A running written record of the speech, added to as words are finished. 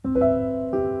Welcome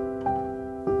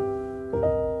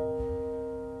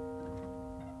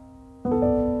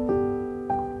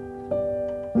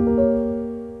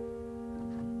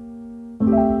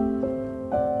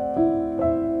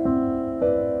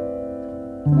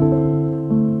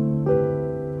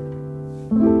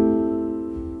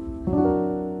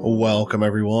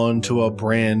everyone to a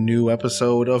brand new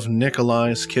episode of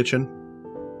Nikolai's Kitchen.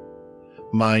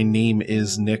 My name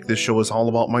is Nick. This show is all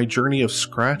about my journey of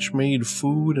scratch-made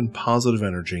food and positive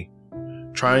energy,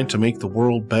 trying to make the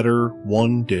world better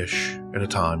one dish at a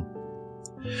time.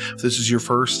 If this is your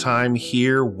first time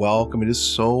here, welcome. It is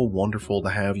so wonderful to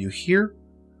have you here,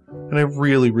 and I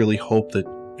really hope that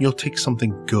you'll take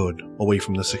something good away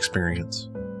from this experience.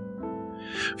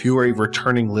 If you are a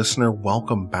returning listener,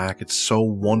 welcome back. It's so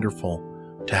wonderful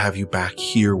to have you back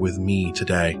here with me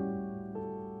today.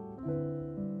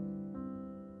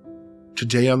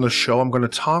 Today on the show, I'm going to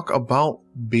talk about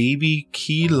baby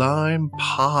key lime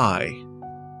pie.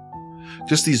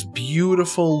 Just these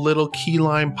beautiful little key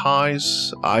lime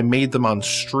pies. I made them on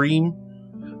stream.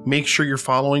 Make sure you're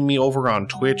following me over on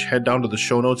Twitch. Head down to the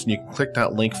show notes and you can click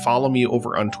that link. Follow me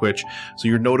over on Twitch so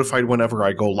you're notified whenever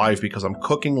I go live, because I'm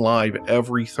cooking live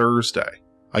every Thursday.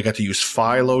 I got to use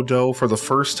phyllo dough for the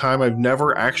first time. I've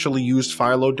never actually used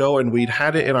phyllo dough, and we'd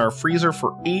had it in our freezer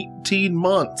for 18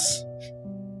 months.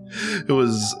 It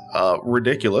was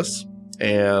ridiculous,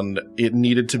 and it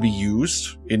needed to be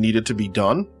used. It needed to be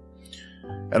done.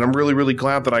 And I'm really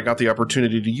glad that I got the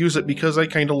opportunity to use it, because I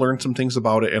kind of learned some things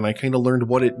about it, and I kind of learned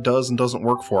what it does and doesn't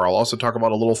work for. I'll also talk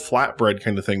about a little flatbread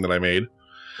kind of thing that I made,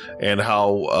 and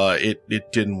how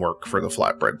it didn't work for the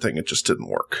flatbread thing. It just didn't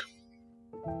work.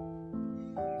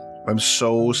 I'm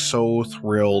so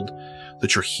thrilled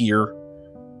that you're here,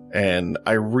 and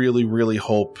I really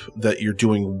hope that you're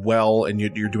doing well and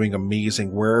you're doing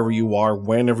amazing wherever you are,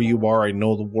 whenever you are. I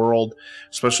know the world,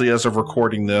 especially as of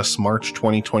recording this, March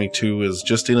 2022, is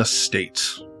just in a state.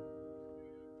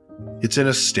 It's in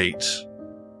a state. So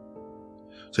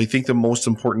I think the most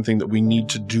important thing that we need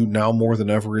to do now more than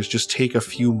ever is just take a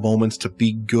few moments to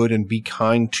be good and be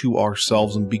kind to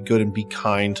ourselves, and be good and be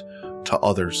kind to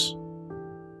others.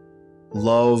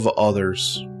 Love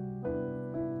others.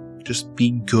 Just be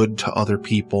good to other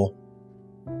people.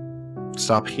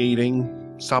 Stop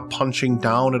hating. Stop punching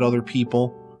down at other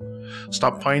people.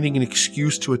 Stop finding an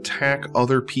excuse to attack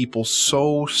other people.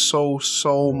 So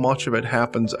much of it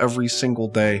happens every single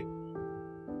day.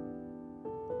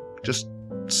 Just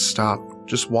stop.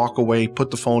 Just walk away. Put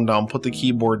the phone down. Put the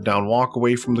keyboard down. Walk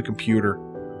away from the computer.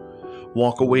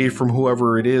 Walk away from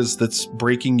whoever it is that's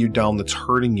breaking you down, that's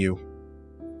hurting you.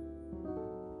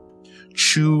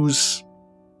 Choose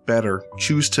better.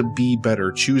 Choose to be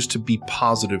better. Choose to be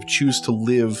positive. Choose to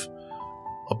live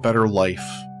a better life.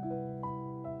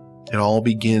 It all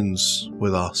begins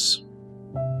with us.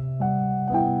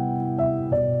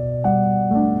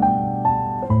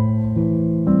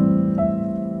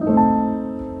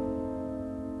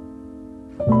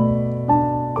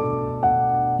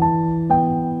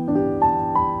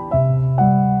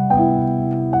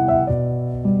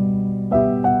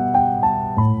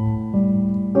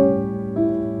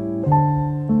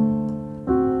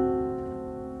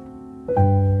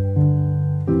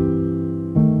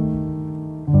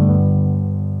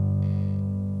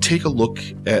 Take a look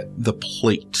at the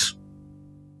plate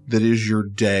that is your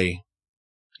day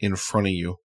in front of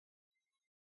you.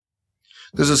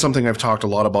 This is something I've talked a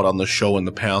lot about on the show in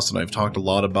the past, and I've talked a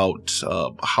lot about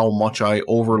how much I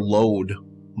overload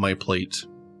my plate.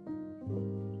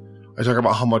 I talk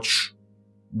about how much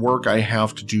work I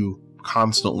have to do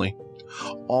constantly.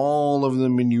 All of the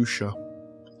minutiae,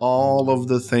 all of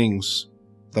the things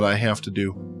that I have to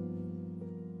do.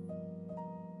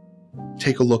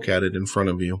 Take a look at it in front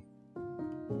of you.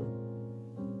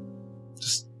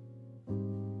 Just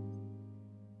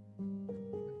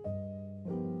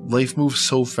life moves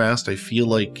so fast. I feel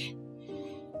like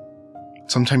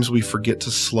sometimes we forget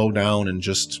to slow down and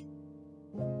just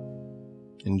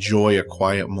enjoy a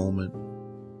quiet moment.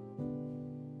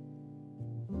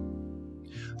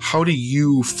 How do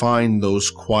you find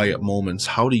those quiet moments?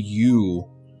 How do you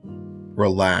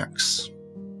relax?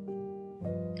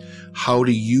 How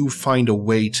do you find a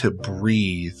way to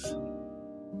breathe?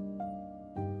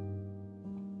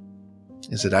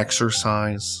 Is it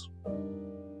exercise?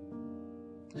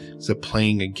 Is it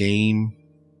playing a game?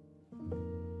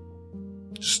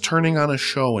 Just turning on a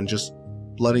show and just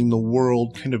letting the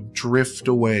world kind of drift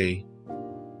away.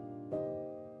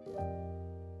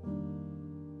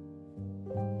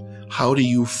 How do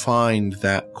you find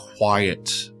that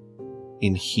quiet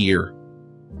in here?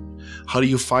 How do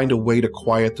you find a way to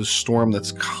quiet the storm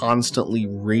that's constantly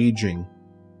raging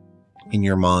in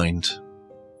your mind.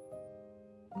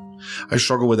 I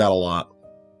struggle with that a lot.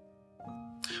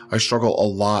 I struggle a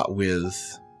lot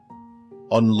with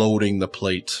unloading the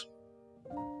plate,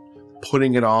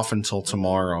 putting it off until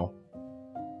tomorrow,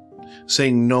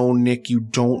 saying, no, Nick, you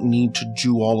don't need to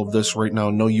do all of this right now.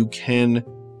 No, you can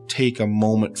take a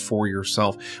moment for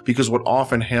yourself. Because what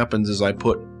often happens is I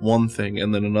put one thing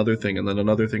and then another thing and then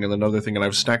another thing and then another thing, and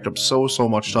I've stacked up so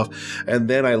much stuff. And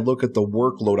then I look at the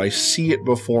workload, I see it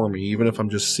before me, even if I'm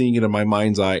just seeing it in my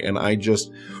mind's eye, and I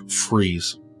just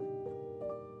freeze.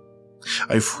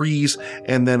 I freeze,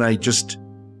 and then I just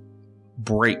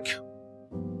break.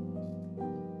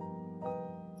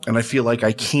 And I feel like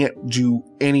I can't do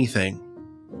anything,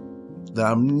 that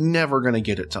I'm never going to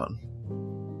get it done.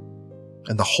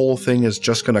 And the whole thing is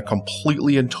just going to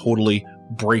completely and totally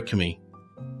break me.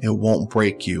 It won't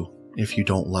break you if you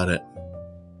don't let it.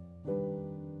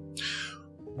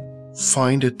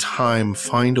 Find a time,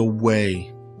 find a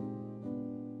way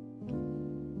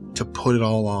to put it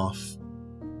all off.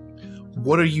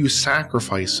 What are you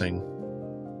sacrificing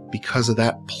because of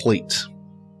that plate?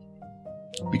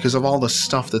 Because of all the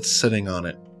stuff that's sitting on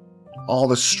it, all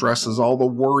the stresses, all the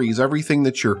worries, everything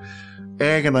that you're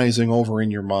agonizing over in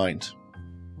your mind.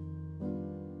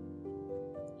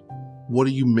 What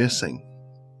are you missing?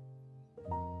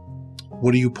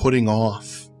 What are you putting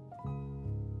off?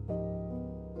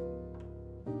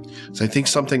 So I think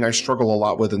something I struggle a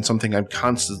lot with, and something I'm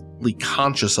constantly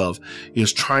conscious of,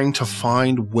 is trying to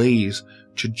find ways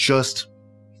to just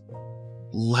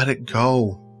let it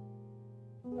go.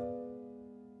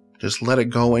 Just let it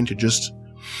go, and to just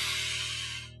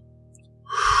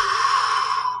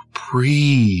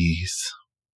breathe.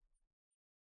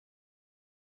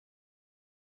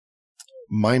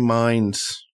 My mind,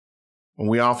 and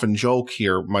we often joke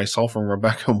here, myself and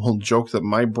Rebecca will joke that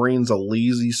my brain's a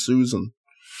lazy Susan.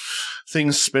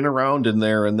 Things spin around in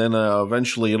there, and then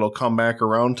eventually it'll come back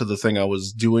around to the thing I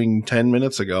was doing 10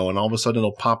 minutes ago, and all of a sudden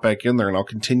it'll pop back in there, and I'll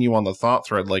continue on the thought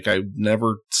thread like I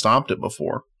never stopped it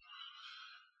before.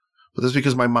 But that's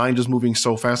because my mind is moving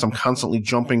so fast. I'm constantly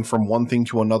jumping from one thing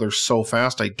to another so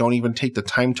fast, I don't even take the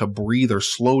time to breathe or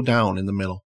slow down in the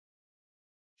middle.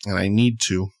 And I need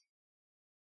to.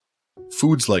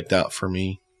 Food's like that for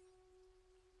me.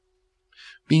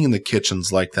 Being in the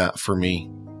kitchen's like that for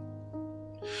me.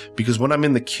 Because when I'm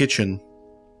in the kitchen,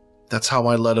 that's how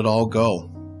I let it all go.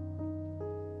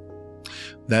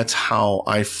 That's how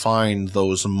I find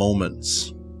those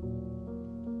moments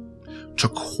to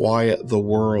quiet the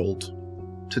world,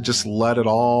 to just let it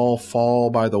all fall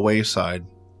by the wayside.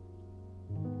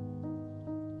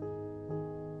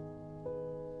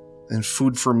 And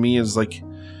food for me is like,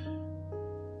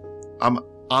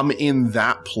 I'm in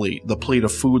that plate, the plate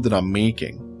of food that I'm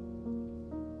making.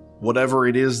 Whatever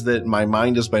it is that my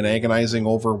mind has been agonizing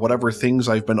over, whatever things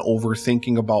I've been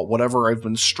overthinking about, whatever I've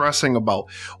been stressing about,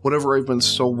 whatever I've been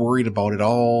so worried about, it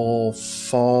all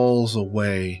falls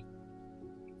away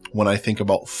when I think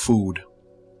about food,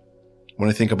 when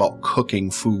I think about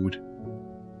cooking food,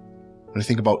 when I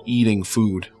think about eating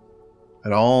food.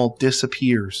 It all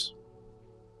disappears.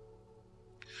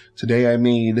 Today I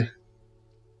made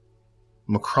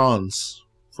macarons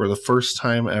for the first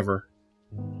time ever.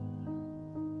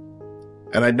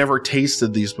 And I'd never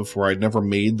tasted these before. I'd never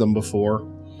made them before.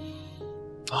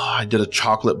 I did a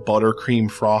chocolate buttercream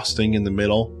frosting in the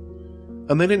middle,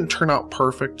 and they didn't turn out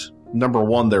perfect. Number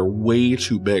one, they're way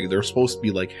too big. They're supposed to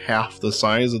be like half the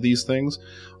size of these things.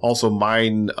 Also,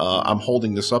 mine, I'm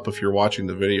holding this up if you're watching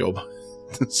the video, but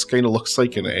this kind of looks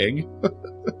like an egg.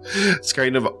 It's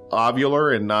kind of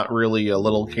ovular and not really a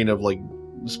little kind of like,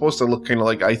 it's supposed to look kind of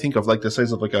like, I think of like the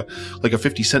size of like a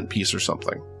 50-cent piece or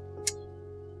something.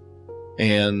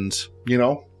 And, you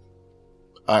know,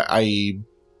 I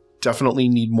definitely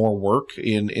need more work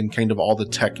in kind of all the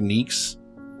techniques.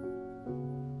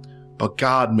 But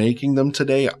God, making them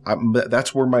today,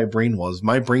 that's where my brain was.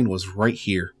 My brain was right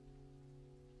here.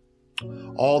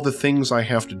 All the things I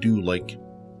have to do, like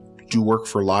do work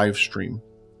for Livestream,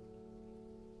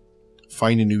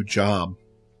 find a new job,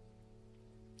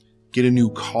 get a new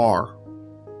car,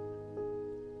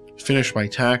 finish my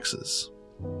taxes,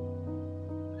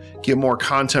 get more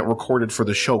content recorded for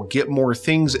the show, get more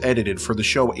things edited for the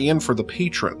show and for the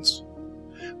patrons,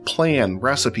 plan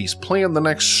recipes, plan the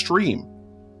next stream.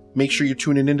 Make sure you're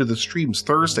tuning into the streams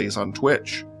Thursdays on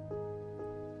Twitch.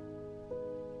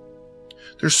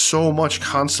 There's so much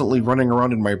constantly running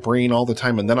around in my brain all the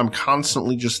time, and then I'm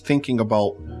constantly just thinking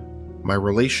about my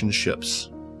relationships,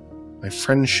 my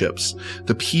friendships,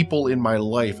 the people in my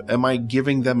life. Am I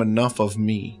giving them enough of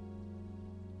me?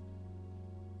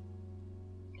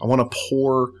 I want to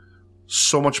pour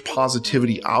so much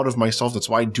positivity out of myself. That's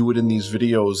why I do it in these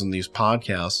videos and these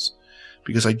podcasts,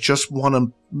 because I just want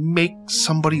to make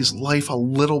somebody's life a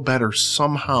little better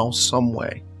somehow, some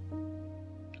way.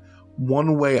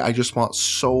 One way I just want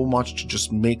so much to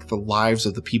just make the lives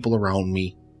of the people around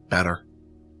me better.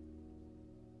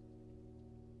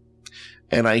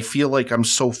 And I feel like I'm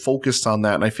so focused on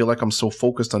that, and I feel like I'm so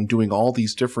focused on doing all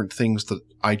these different things that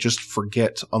I just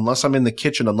forget. Unless I'm in the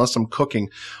kitchen, unless I'm cooking,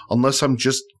 unless I'm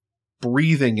just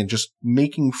breathing and just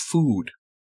making food,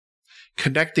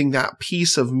 connecting that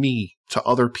piece of me to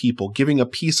other people, giving a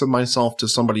piece of myself to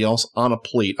somebody else on a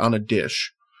plate, on a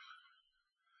dish,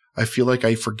 I feel like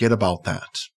I forget about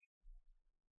that.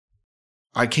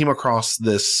 I came across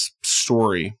this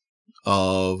story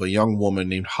of a young woman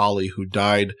named Holly who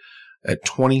died at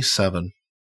 27.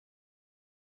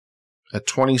 At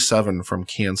 27 from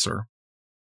cancer.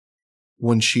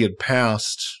 When she had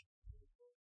passed,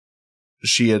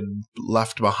 she had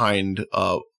left behind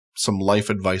some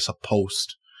life advice, a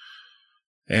post.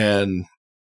 And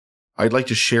I'd like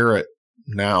to share it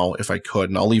now if I could,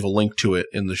 and I'll leave a link to it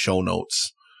in the show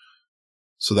notes.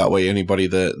 So that way anybody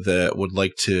that would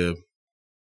like to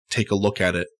take a look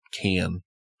at it can.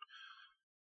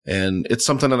 And it's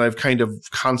something that I've kind of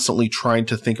constantly tried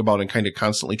to think about and kind of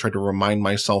constantly tried to remind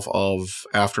myself of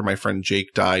after my friend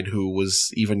Jake died, who was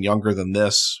even younger than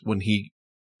this when he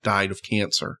died of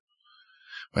cancer.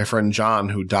 My friend John,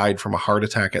 who died from a heart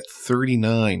attack at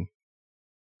 39.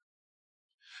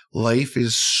 Life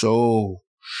is so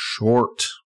short.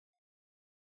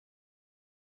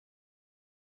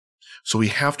 So we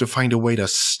have to find a way to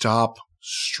stop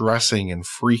stressing and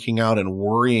freaking out and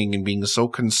worrying and being so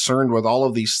concerned with all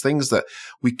of these things that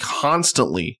we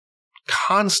constantly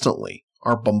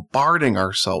are bombarding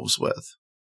ourselves with.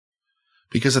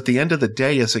 Because at the end of the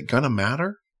day, is it going to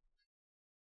matter?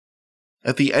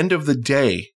 At the end of the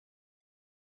day,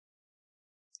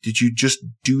 did you just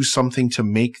do something to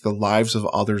make the lives of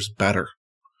others better?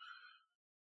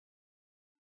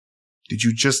 Did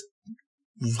you just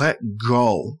let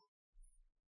go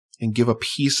and give a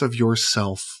piece of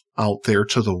yourself out there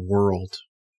to the world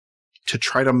to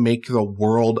try to make the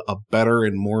world a better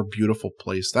and more beautiful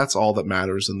place? That's all that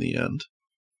matters in the end.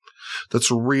 That's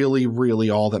really,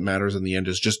 really all that matters in the end,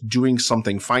 is just doing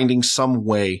something, finding some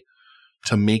way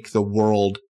to make the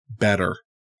world better.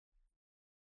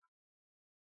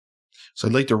 So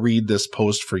I'd like to read this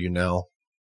post for you now.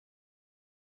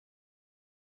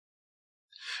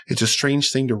 It's a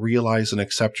strange thing to realize and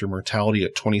accept your mortality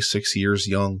at 26 years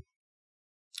young.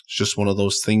 It's just one of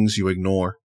those things you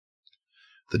ignore.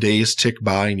 The days tick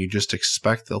by and you just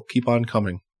expect they'll keep on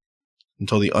coming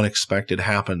until the unexpected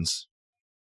happens.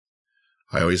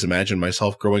 I always imagine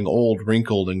myself growing old,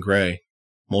 wrinkled, and gray,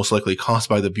 most likely caused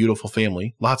by the beautiful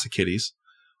family, lots of kitties,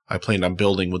 I planned on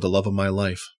building with the love of my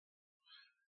life.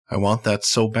 I want that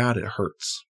so bad it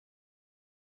hurts.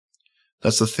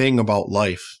 That's the thing about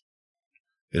life.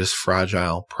 It is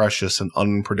fragile, precious, and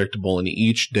unpredictable, and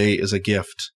each day is a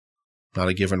gift, not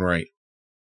a given right.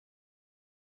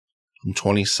 I'm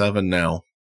 27 now.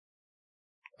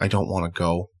 I don't want to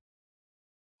go.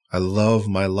 I love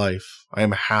my life. I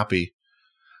am happy.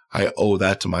 I owe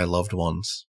that to my loved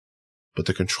ones. But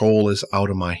the control is out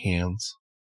of my hands.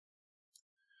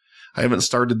 I haven't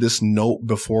started this note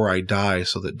before I die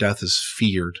so that death is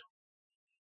feared.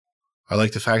 I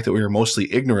like the fact that we are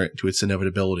mostly ignorant to its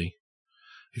inevitability,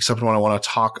 except when I want to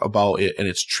talk about it and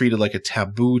it's treated like a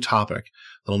taboo topic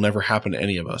that'll never happen to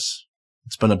any of us.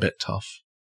 It's been a bit tough.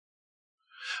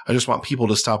 I just want people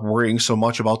to stop worrying so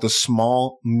much about the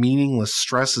small, meaningless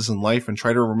stresses in life and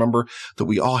try to remember that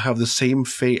we all have the same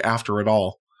fate after it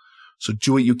all. So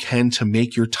do what you can to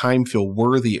make your time feel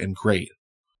worthy and great.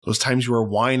 Those times you are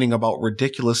whining about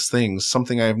ridiculous things,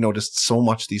 something I have noticed so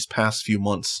much these past few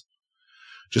months.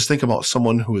 Just think about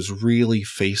someone who is really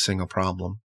facing a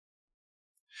problem.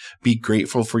 Be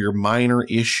grateful for your minor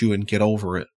issue and get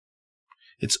over it.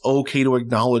 It's okay to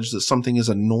acknowledge that something is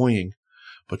annoying,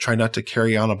 but try not to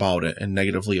carry on about it and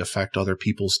negatively affect other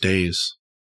people's days.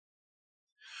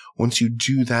 Once you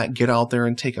do that, get out there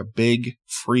and take a big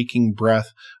freaking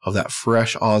breath of that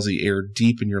fresh Aussie air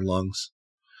deep in your lungs.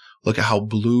 Look at how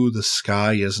blue the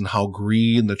sky is and how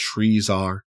green the trees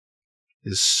are. It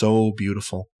is so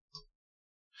beautiful.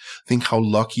 Think how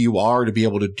lucky you are to be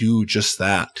able to do just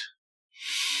that.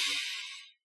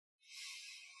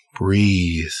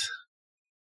 Breathe.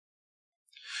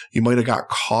 You might have got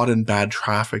caught in bad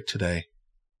traffic today,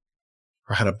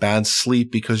 or had a bad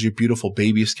sleep because your beautiful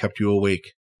babies kept you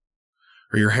awake,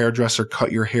 or your hairdresser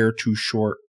cut your hair too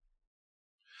short.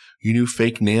 Your new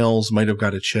fake nails might have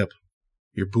got a chip.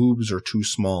 Your boobs are too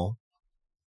small.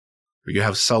 or you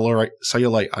have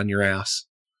cellulite on your ass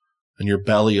and your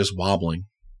belly is wobbling.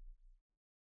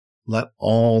 Let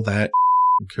all that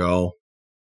go.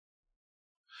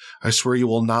 I swear you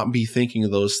will not be thinking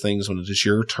of those things when it is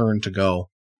your turn to go.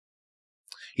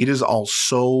 It is all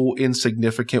so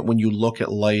insignificant when you look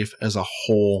at life as a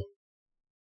whole.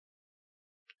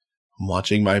 I'm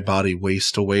watching my body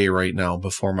waste away right now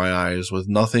before my eyes with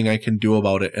nothing I can do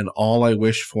about it, and all I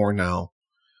wish for now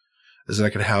is that I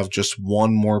could have just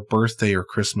one more birthday or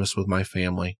Christmas with my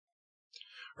family,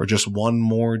 or just one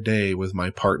more day with my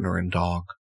partner and dog.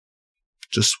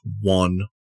 Just one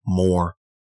more.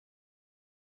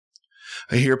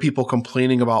 I hear people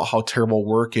complaining about how terrible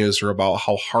work is or about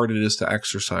how hard it is to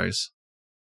exercise.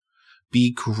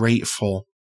 Be grateful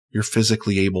you're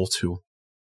physically able to.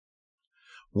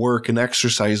 Work and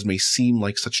exercise may seem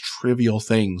like such trivial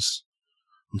things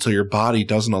until your body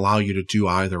doesn't allow you to do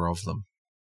either of them.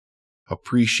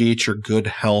 Appreciate your good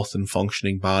health and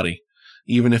functioning body,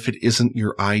 even if it isn't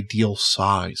your ideal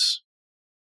size.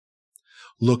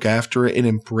 Look after it and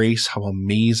embrace how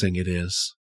amazing it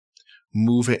is.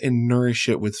 Move it and nourish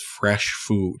it with fresh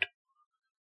food.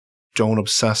 Don't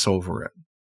obsess over it.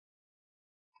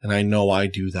 And I know I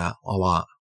do that a lot.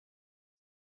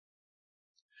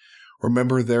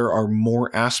 Remember, there are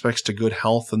more aspects to good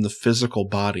health than the physical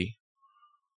body.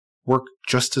 Work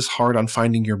just as hard on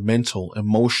finding your mental,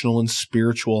 emotional, and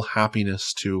spiritual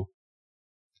happiness too.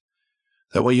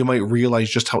 That way you might realize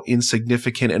just how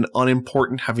insignificant and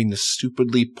unimportant having this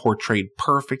stupidly portrayed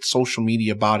perfect social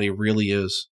media body really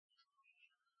is.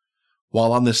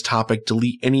 While on this topic,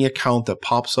 delete any account that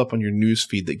pops up on your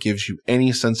newsfeed that gives you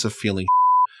any sense of feeling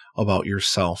about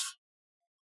yourself,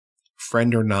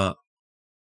 friend or not.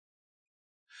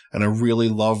 And I really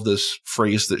love this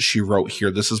phrase that she wrote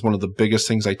here. This is one of the biggest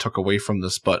things I took away from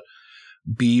this, but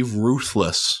be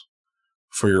ruthless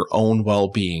for your own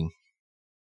well-being.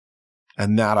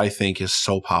 And that, I think, is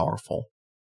so powerful.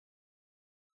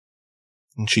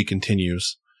 And she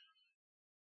continues,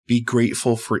 be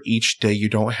grateful for each day you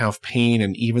don't have pain,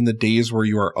 and even the days where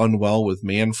you are unwell with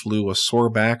man flu, a sore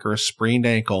back, or a sprained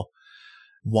ankle.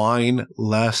 Whine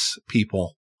less,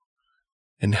 people,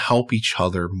 and help each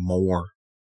other more.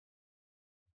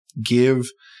 Give,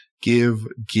 give,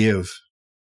 give.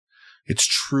 It's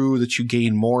true that you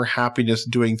gain more happiness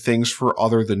doing things for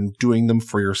others than doing them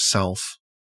for yourself.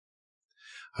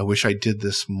 I wish I did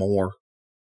this more.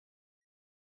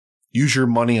 Use your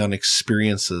money on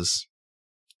experiences.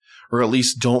 Or at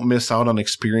least don't miss out on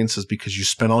experiences because you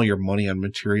spent all your money on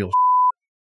material.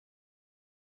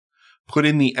 Put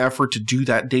in the effort to do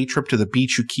that day trip to the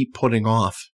beach you keep putting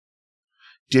off.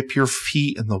 Dip your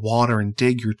feet in the water and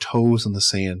dig your toes in the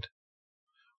sand.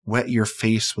 Wet your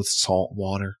face with salt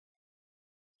water.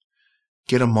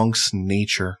 Get amongst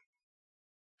nature.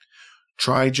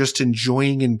 Try just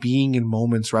enjoying and being in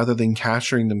moments rather than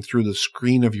capturing them through the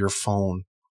screen of your phone.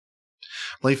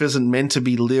 Life isn't meant to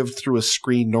be lived through a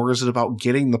screen, nor is it about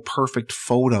getting the perfect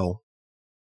photo.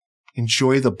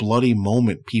 Enjoy the bloody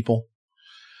moment, people.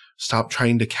 Stop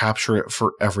trying to capture it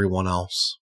for everyone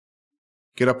else.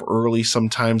 Get up early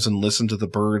sometimes and listen to the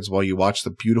birds while you watch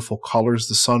the beautiful colors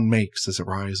the sun makes as it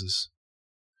rises.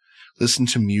 Listen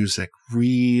to music.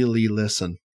 Really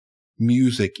listen.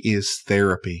 Music is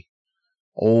therapy.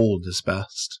 Old is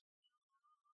best.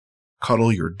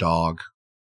 Cuddle your dog.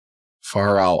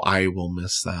 Far out, I will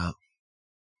miss that.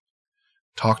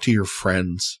 Talk to your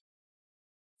friends.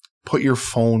 Put your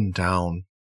phone down.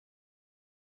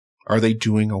 Are they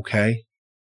doing okay?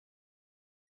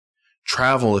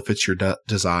 Travel if it's your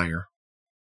desire.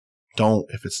 Don't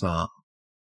if it's not.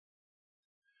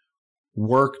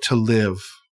 Work to live.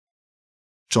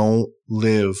 Don't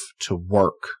live to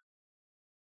work.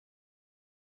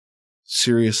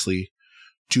 Seriously,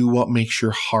 do what makes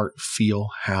your heart feel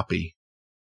happy.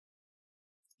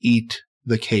 Eat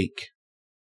the cake.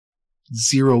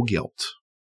 Zero guilt.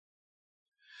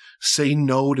 Say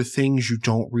no to things you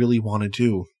don't really want to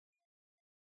do.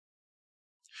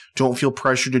 Don't feel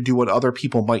pressure to do what other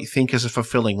people might think is a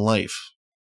fulfilling life.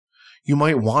 You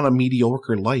might want a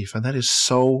mediocre life, and that is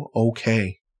so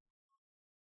okay.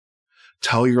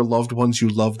 Tell your loved ones you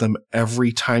love them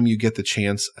every time you get the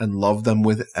chance, and love them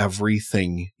with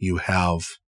everything you have.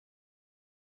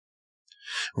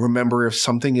 Remember, if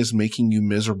something is making you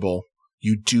miserable,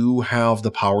 you do have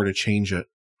the power to change it.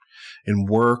 In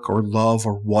work or love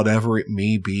or whatever it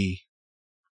may be.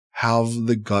 Have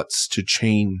the guts to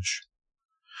change.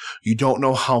 You don't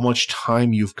know how much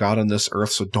time you've got on this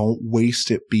earth, so don't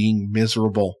waste it being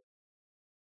miserable.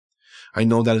 I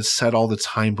know that is said all the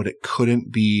time, but it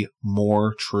couldn't be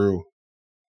more true.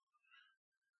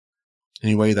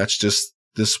 Anyway, that's just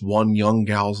this one young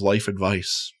gal's life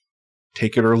advice.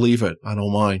 Take it or leave it. I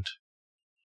don't mind.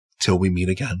 Till we meet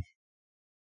again.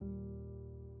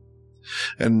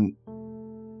 And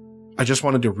I just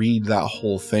wanted to read that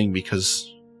whole thing because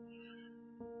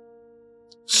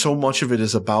so much of it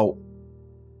is about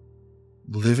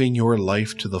living your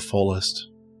life to the fullest.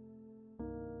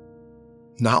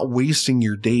 Not wasting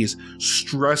your days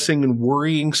stressing and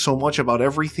worrying so much about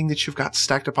everything that you've got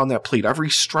stacked up on that plate, every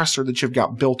stressor that you've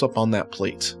got built up on that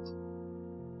plate.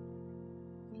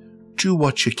 Do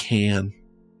what you can.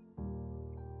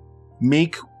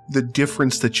 Make the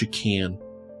difference that you can.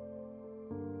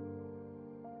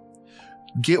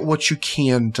 Get what you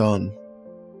can done.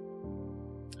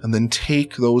 And then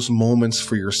take those moments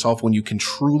for yourself when you can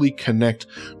truly connect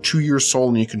to your soul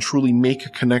and you can truly make a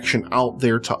connection out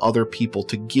there to other people,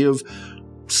 to give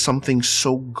something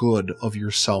so good of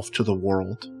yourself to the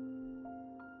world,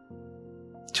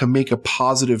 to make a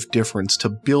positive difference, to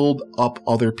build up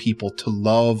other people, to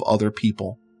love other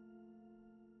people.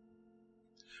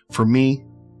 For me,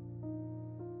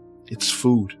 it's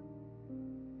food.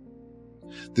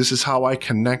 This is how I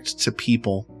connect to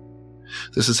people.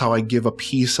 This is how I give a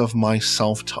piece of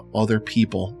myself to other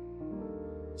people,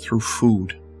 through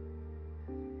food.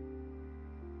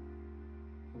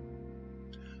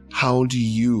 How do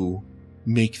you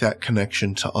make that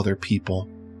connection to other people?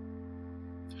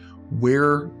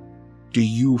 Where do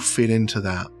you fit into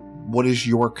that? What is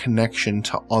your connection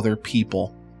to other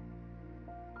people?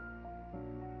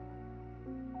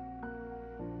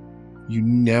 You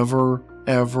never,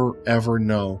 ever, ever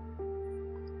know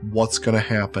what's going to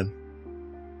happen.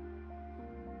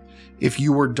 If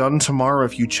you were done tomorrow,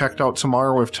 if you checked out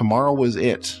tomorrow, if tomorrow was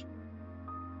it,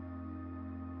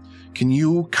 can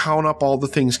you count up all the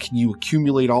things? Can you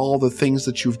accumulate all the things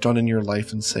that you've done in your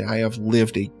life and say, I have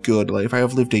lived a good life. I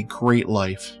have lived a great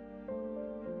life.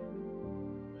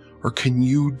 Or can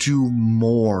you do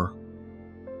more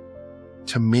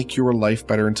to make your life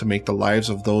better and to make the lives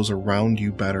of those around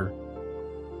you better?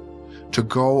 To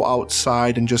go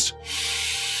outside and just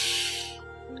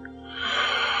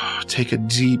take a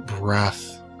deep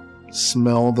breath,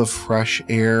 smell the fresh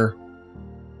air,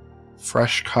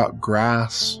 fresh cut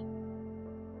grass,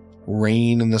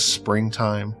 rain in the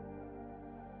springtime.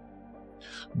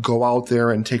 Go out there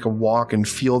and take a walk and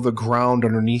feel the ground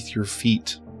underneath your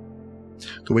feet,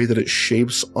 the way that it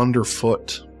shapes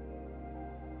underfoot,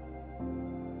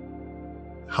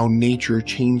 how nature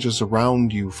changes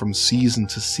around you from season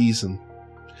to season,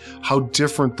 how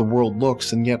different the world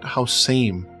looks and yet how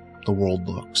same the world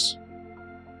looks.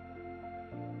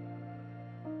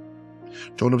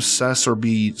 Don't obsess or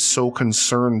be so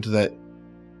concerned that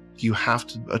you have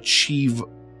to achieve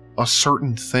a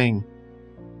certain thing.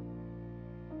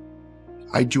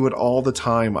 I do it all the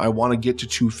time. I want to get to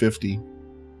 250.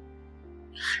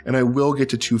 And I will get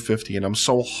to 250. And I'm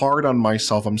so hard on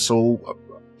myself. I'm so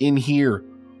in here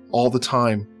all the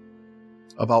time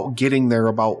about getting there,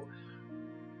 about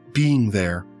being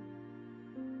there.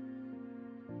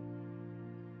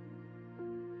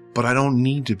 But I don't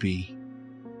need to be.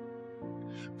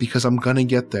 Because I'm going to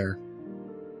get there.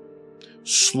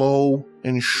 Slow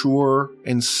and sure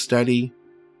and steady.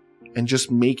 And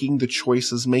just making the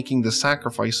choices, making the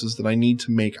sacrifices that I need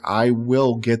to make. I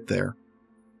will get there.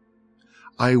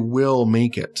 I will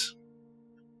make it.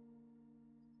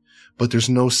 But there's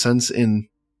no sense in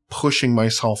pushing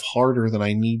myself harder than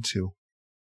I need to.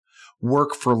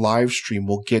 Work for Livestream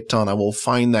will get done. I will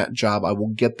find that job. I will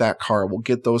get that car. I will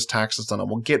get those taxes done. I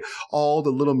will get all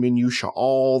the little minutia,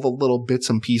 all the little bits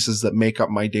and pieces that make up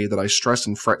my day that I stress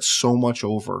and fret so much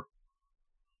over.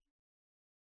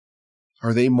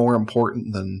 Are they more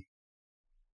important than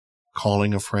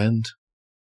calling a friend?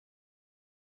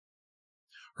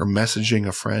 Or messaging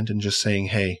a friend and just saying,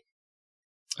 hey,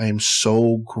 I am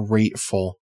so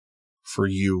grateful for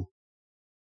you.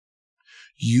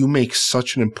 You make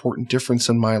such an important difference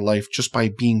in my life just by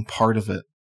being part of it.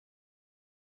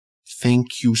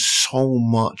 Thank you so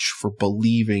much for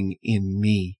believing in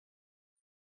me.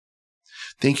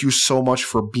 Thank you so much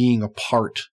for being a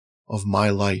part of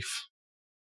my life.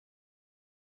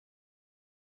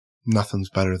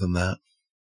 Nothing's better than that.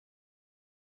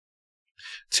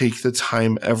 Take the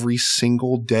time every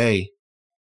single day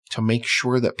to make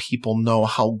sure that people know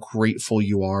how grateful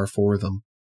you are for them.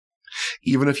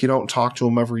 Even if you don't talk to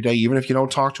them every day, even if you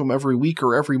don't talk to them every week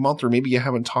or every month, or maybe you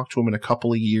haven't talked to them in a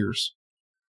couple of years.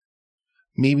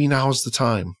 Maybe now's the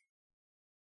time.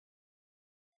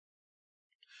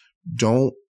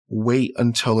 Don't wait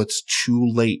until it's too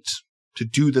late to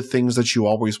do the things that you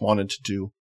always wanted to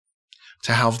do,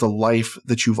 to have the life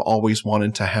that you've always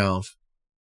wanted to have.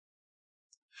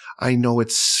 I know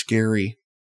it's scary.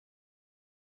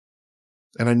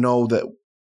 And I know that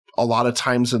a lot of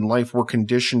times in life we're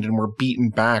conditioned and we're beaten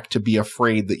back to be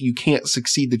afraid that you can't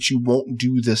succeed, that you won't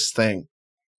do this thing.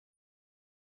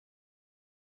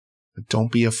 But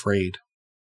don't be afraid.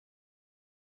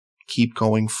 Keep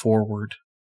going forward.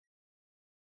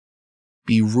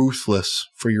 Be ruthless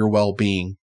for your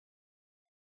well-being.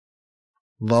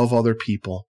 Love other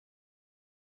people.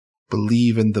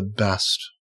 Believe in the best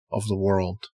of the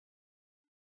world.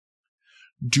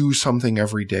 Do something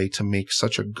every day to make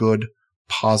such a good,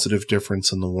 positive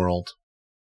difference in the world.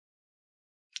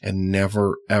 And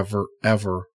never, ever,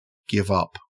 ever give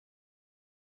up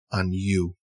on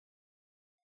you.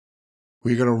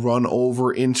 We're going to run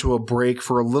over into a break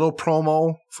for a little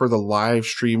promo for the live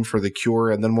stream for the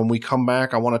cure. And then when we come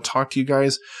back, I want to talk to you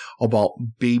guys about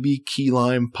baby key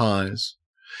lime pies.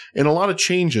 And a lot of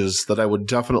changes that I would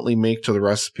definitely make to the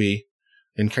recipe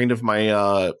and kind of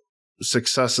my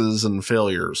successes and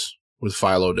failures with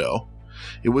phyllo dough.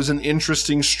 It was an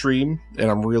interesting stream,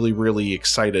 and I'm really, really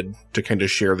excited to kind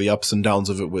of share the ups and downs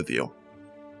of it with you.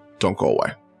 Don't go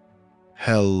away.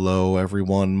 Hello,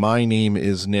 everyone. My name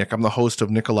is Nick. I'm the host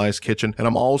of Nikolai's Kitchen, and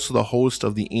I'm also the host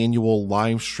of the annual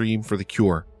Live Stream for the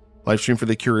Cure. Live Stream for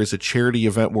the Cure is a charity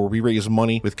event where we raise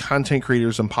money with content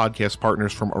creators and podcast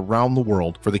partners from around the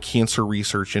world for the Cancer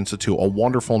Research Institute, a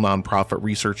wonderful nonprofit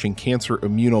researching cancer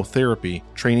immunotherapy,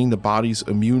 training the body's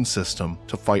immune system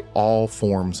to fight all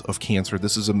forms of cancer.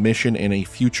 This is a mission and a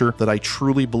future that I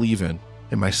truly believe in.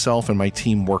 And myself and my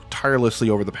team worked tirelessly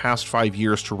over the past 5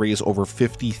 years to raise over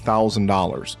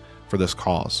 $50,000 for this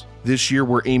cause. This year,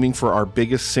 we're aiming for our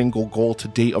biggest single goal to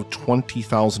date of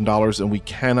 $20,000, and we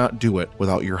cannot do it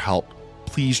without your help.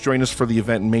 Please join us for the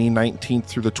event May 19th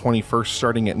through the 21st,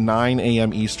 starting at 9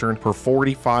 a.m. Eastern, for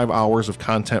 45 hours of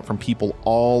content from people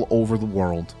all over the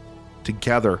world.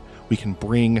 Together, we can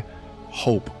bring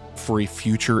hope for a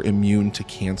future immune to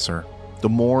cancer. The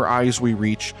more eyes we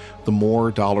reach, the more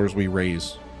dollars we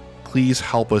raise. Please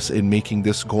help us in making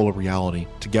this goal a reality.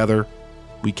 Together,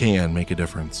 we can make a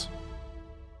difference.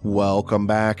 Welcome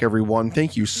back, everyone.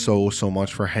 Thank you so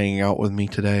much for hanging out with me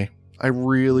today. I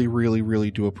really, really,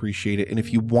 really do appreciate it. And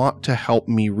if you want to help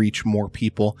me reach more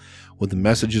people with the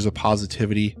messages of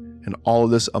positivity and all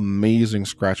of this amazing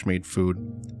scratch-made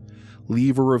food,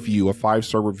 leave a review, a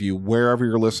 5-star review, wherever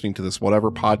you're listening to this, whatever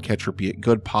podcatcher, be it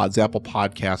Good Pods, Apple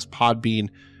Podcasts, Podbean,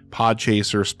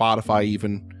 Podchaser, Spotify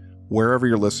even, wherever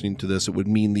you're listening to this, it would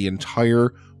mean the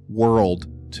entire world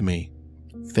to me.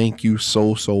 Thank you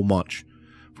so much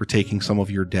for taking some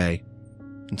of your day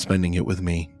and spending it with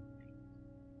me.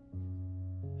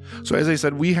 So as I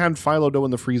said, we had phyllo dough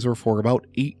in the freezer for about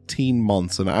 18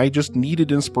 months, and I just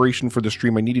needed inspiration for the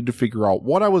stream. I needed to figure out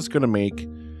what I was going to make.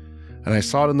 And I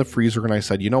saw it in the freezer and I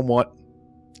said, you know what?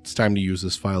 It's time to use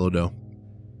this phyllo dough.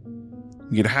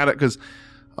 You had it because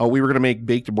we were going to make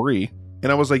baked brie.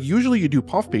 And I was like, usually you do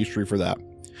puff pastry for that.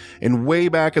 And way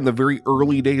back in the very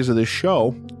early days of this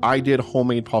show, I did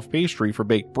homemade puff pastry for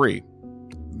baked brie.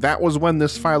 That was when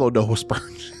this phyllo dough was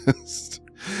purchased.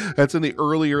 That's in the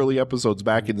early episodes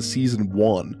back in season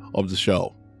 1 of the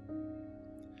show.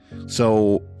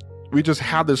 So we just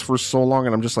had this for so long,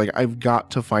 and I'm just like, I've got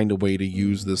to find a way to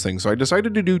use this thing. So I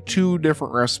decided to do 2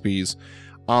 different recipes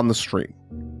on the stream.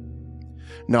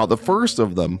 Now, the first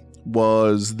of them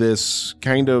was this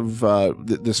kind of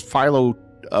this phyllo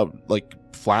like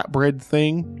flatbread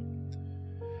thing,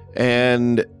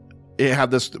 and it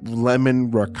had this lemon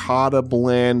ricotta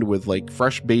blend with like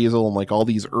fresh basil and like all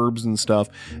these herbs and stuff,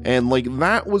 and like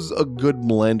that was a good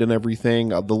blend and everything.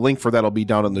 The link for that'll be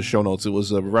down in the show notes. It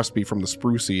was a recipe from the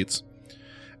Spruce Eats,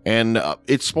 and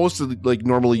it's supposed to like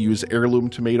normally use heirloom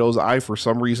tomatoes. I for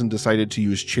some reason decided to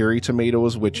use cherry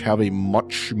tomatoes, which have a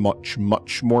much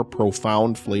more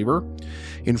profound flavor.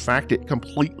 In fact, it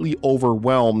completely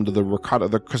overwhelmed the ricotta,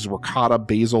 because ricotta,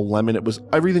 basil, lemon,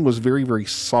 everything was very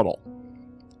subtle.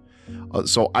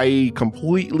 So I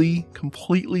completely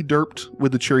derped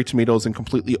with the cherry tomatoes and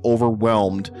completely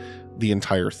overwhelmed the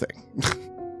entire thing.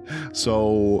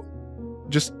 So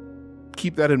just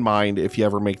keep that in mind if you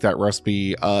ever make that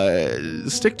recipe.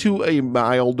 Stick to a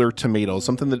milder tomato,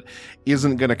 something that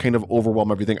isn't going to kind of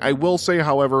overwhelm everything. I will say,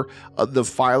 however, the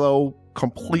phyllo,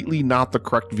 completely not the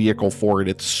correct vehicle for it.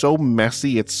 It's so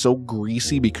messy, it's so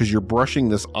greasy because you're brushing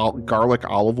this garlic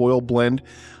olive oil blend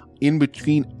in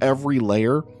between every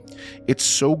layer. It's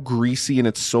so greasy and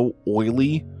it's so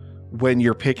oily when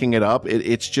you're picking it up.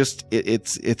 It's just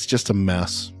a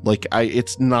mess. Like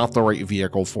it's not the right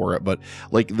vehicle for it, but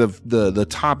like the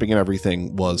topping and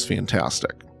everything was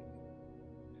fantastic.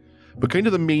 But kind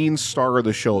of the main star of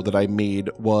the show that I made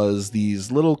was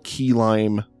these little key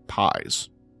lime pies.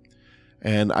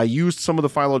 And I used some of the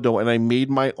phyllo dough and I made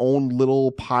my own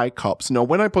little pie cups. Now,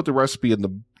 when I put the recipe in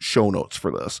the show notes for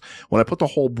this, when I put the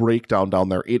whole breakdown down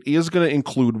there, it is going to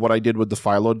include what I did with the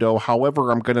phyllo dough.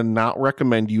 However, I'm going to not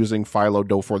recommend using phyllo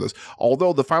dough for this.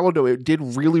 Although the phyllo dough, it did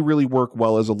really, really work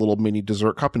well as a little mini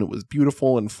dessert cup, and it was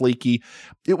beautiful and flaky.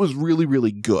 It was really,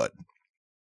 really good.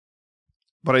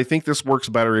 But I think this works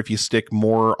better if you stick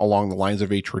more along the lines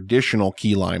of a traditional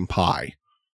key lime pie.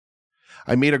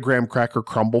 I made a graham cracker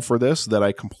crumble for this that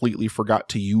I completely forgot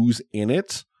to use in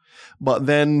it. But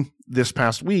then this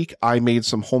past week, I made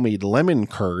some homemade lemon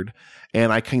curd,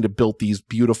 and I kind of built these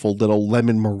beautiful little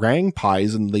lemon meringue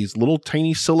pies in these little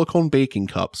tiny silicone baking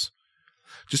cups.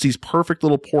 Just these perfect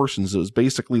little portions. It was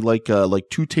basically like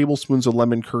 2 tablespoons of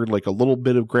lemon curd, like a little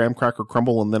bit of graham cracker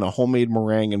crumble, and then a homemade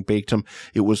meringue, and baked them.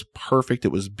 It was perfect.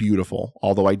 It was beautiful.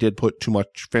 Although I did put too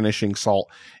much finishing salt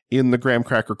in the graham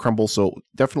cracker crumble, so it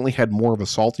definitely had more of a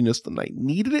saltiness than I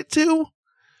needed it to.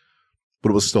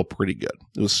 But it was still pretty good.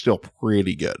 It was still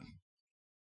pretty good.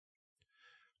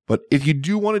 But if you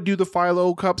do want to do the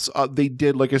phyllo cups, they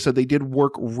did, like I said, they did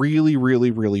work really, really,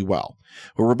 really well.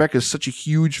 But Rebecca is such a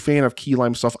huge fan of key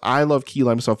lime stuff. I love key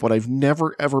lime stuff, but I've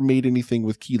never, ever made anything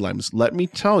with key limes. Let me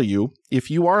tell you, if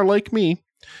you are like me,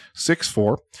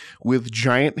 6'4", with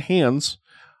giant hands,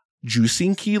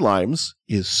 juicing key limes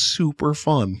is super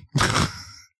fun.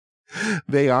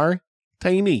 They are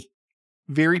tiny,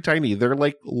 very tiny. They're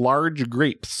like large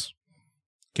grapes.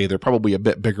 Okay, they're probably a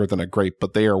bit bigger than a grape,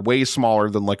 but they are way smaller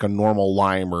than like a normal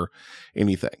lime or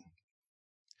anything.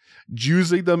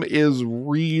 Juicing them is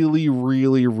really,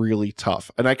 really, really tough.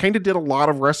 And I kind of did a lot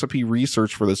of recipe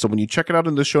research for this. So when you check it out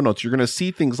in the show notes, you're going to see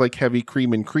things like heavy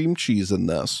cream and cream cheese in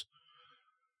this.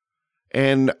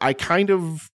 And I kind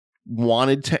of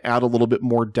wanted to add a little bit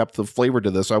more depth of flavor to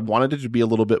this. I wanted it to be a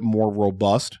little bit more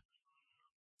robust.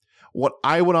 What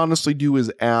I would honestly do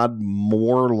is add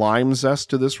more lime zest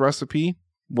to this recipe.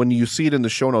 When you see it in the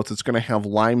show notes, it's going to have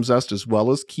lime zest as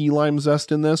well as key lime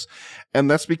zest in this.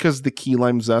 And that's because the key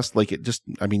lime zest,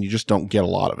 you just don't get a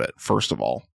lot of it, first of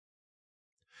all.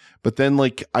 But then,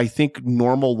 I think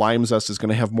normal lime zest is going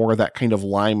to have more of that kind of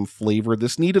lime flavor.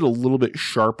 This needed a little bit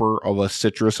sharper of a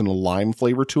citrus and a lime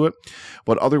flavor to it.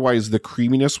 But otherwise, the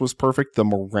creaminess was perfect. The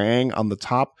meringue on the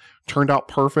top turned out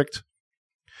perfect.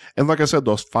 And like I said,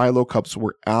 those phyllo cups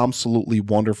were absolutely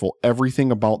wonderful.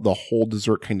 Everything about the whole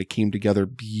dessert kind of came together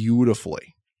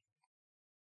beautifully.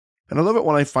 And I love it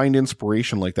when I find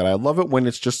inspiration like that. I love it when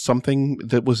it's just something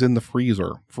that was in the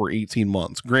freezer for 18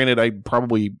 months. Granted,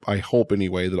 I hope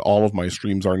anyway, that all of my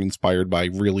streams aren't inspired by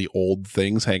really old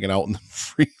things hanging out in the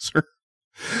freezer.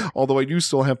 Although I do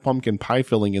still have pumpkin pie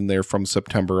filling in there from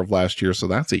September of last year, so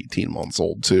that's 18 months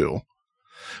old too.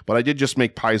 But I did just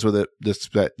make pies with it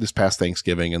this past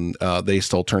Thanksgiving, and they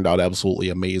still turned out absolutely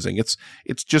amazing.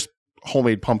 It's just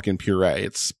homemade pumpkin puree.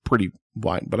 It's pretty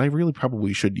wine, but I really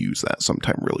probably should use that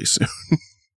sometime really soon.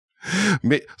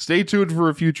 Stay tuned for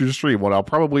a future stream when I'll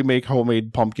probably make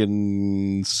homemade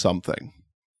pumpkin something.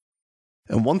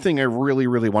 And one thing I really,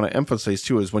 really want to emphasize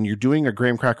too is when you're doing a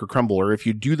graham cracker crumble, or if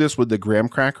you do this with the graham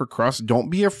cracker crust, don't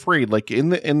be afraid. Like in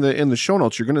the show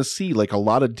notes, you're going to see a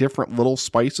lot of different little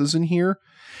spices in here.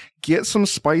 Get some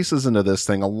spices into this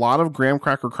thing. A lot of graham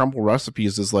cracker crumble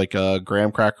recipes is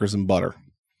graham crackers and butter.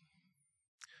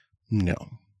 No.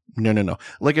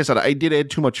 Like I said, I did add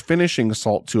too much finishing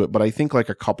salt to it, but I think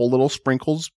a couple little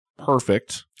sprinkles,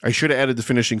 perfect. I should have added the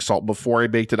finishing salt before I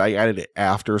baked it. I added it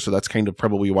after, so that's kind of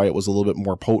probably why it was a little bit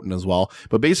more potent as well.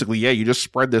 But basically, yeah, you just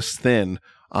spread this thin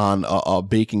on a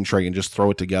baking tray and just throw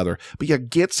it together. But yeah,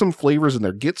 get some flavors in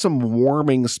there. Get some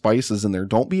warming spices in there.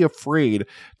 Don't be afraid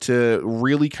to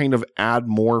really kind of add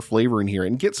more flavor in here,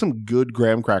 and get some good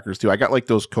graham crackers too. I got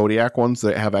those Kodiak ones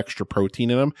that have extra protein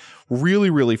in them.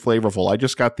 Really, really flavorful. I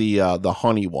just got the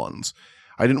honey ones.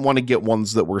 I didn't want to get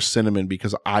ones that were cinnamon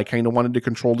because I kind of wanted to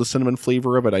control the cinnamon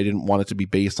flavor of it. I didn't want it to be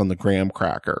based on the graham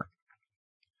cracker.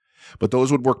 But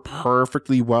those would work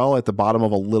perfectly well at the bottom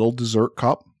of a little dessert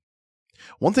cup.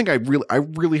 One thing I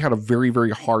really had a very,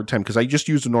 very hard time, because I just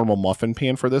used a normal muffin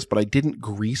pan for this, but I didn't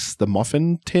grease the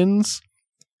muffin tins.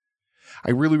 I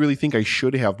really, really think I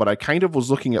should have, but I kind of was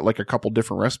looking at a couple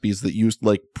different recipes that used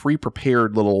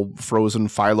pre-prepared little frozen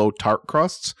phyllo tart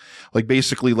crusts,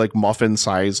 basically muffin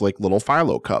size, little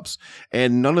phyllo cups.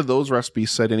 And none of those recipes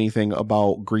said anything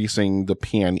about greasing the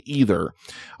pan either.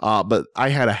 But I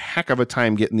had a heck of a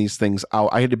time getting these things out.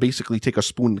 I had to basically take a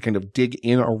spoon and kind of dig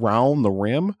in around the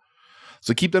rim.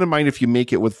 So keep that in mind if you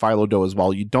make it with phyllo dough as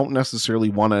well. You don't necessarily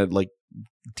want to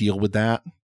deal with that.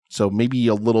 So maybe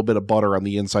a little bit of butter on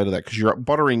the inside of that, because you're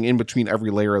buttering in between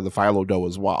every layer of the phyllo dough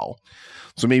as well.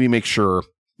 So maybe make sure,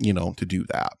 to do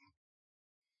that.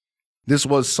 This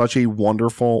was such a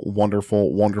wonderful,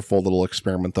 wonderful, wonderful little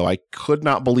experiment, though. I could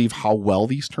not believe how well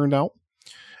these turned out.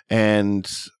 And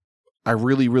I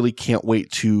really, really can't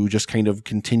wait to just kind of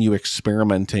continue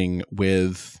experimenting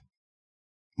with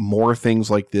more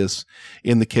things like this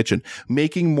in the kitchen,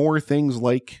 making more things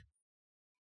like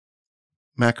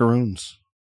macaroons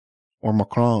or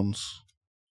macarons.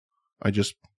 I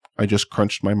just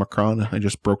crunched my macaron. I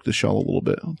just broke the shell a little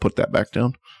bit and put that back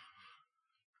down.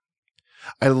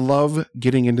 I love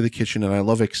getting into the kitchen and I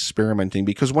love experimenting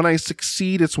because when I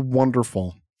succeed, it's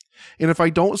wonderful. And if I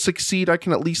don't succeed, I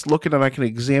can at least look at it and I can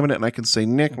examine it and I can say,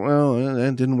 Nick, well,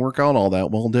 it didn't work out all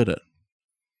that well, did it?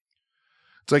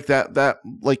 It's like that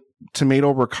like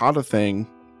tomato ricotta thing.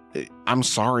 I'm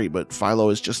sorry, but Philo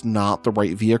is just not the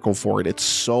right vehicle for it. It's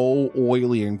so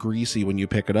oily and greasy when you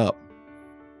pick it up.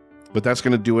 But that's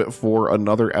going to do it for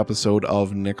another episode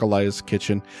of Nikolai's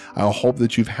Kitchen. I hope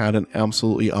that you've had an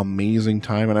absolutely amazing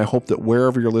time. And I hope that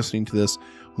wherever you're listening to this,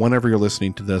 whenever you're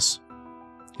listening to this,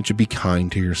 you should be kind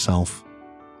to yourself.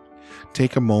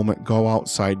 Take a moment, go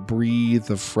outside, breathe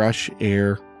the fresh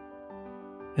air,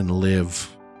 and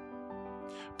live.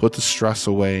 Put the stress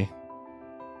away.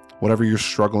 Whatever you're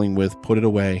struggling with, put it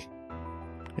away.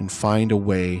 And find a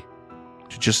way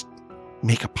to just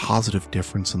make a positive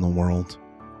difference in the world.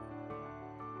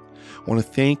 I want to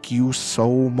thank you so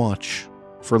much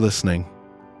for listening.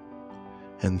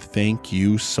 And thank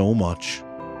you so much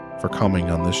for coming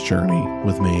on this journey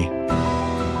with me.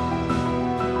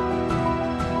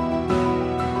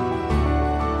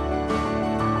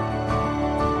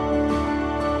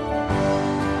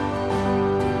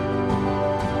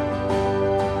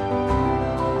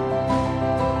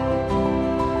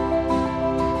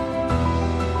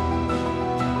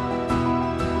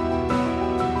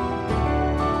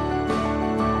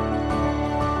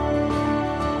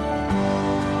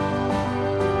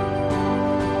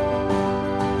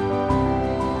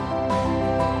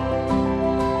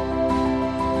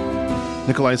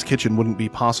 Nikolai's Kitchen wouldn't be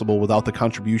possible without the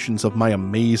contributions of my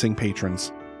amazing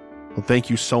patrons. Well, thank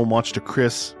you so much to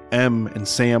Chris, M, and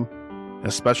Sam. And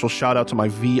a special shout out to my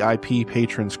VIP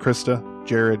patrons, Krista,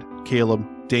 Jared, Caleb,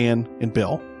 Dan, and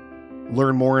Bill.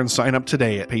 Learn more and sign up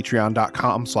today at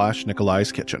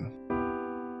patreon.com/Nikolai's Kitchen.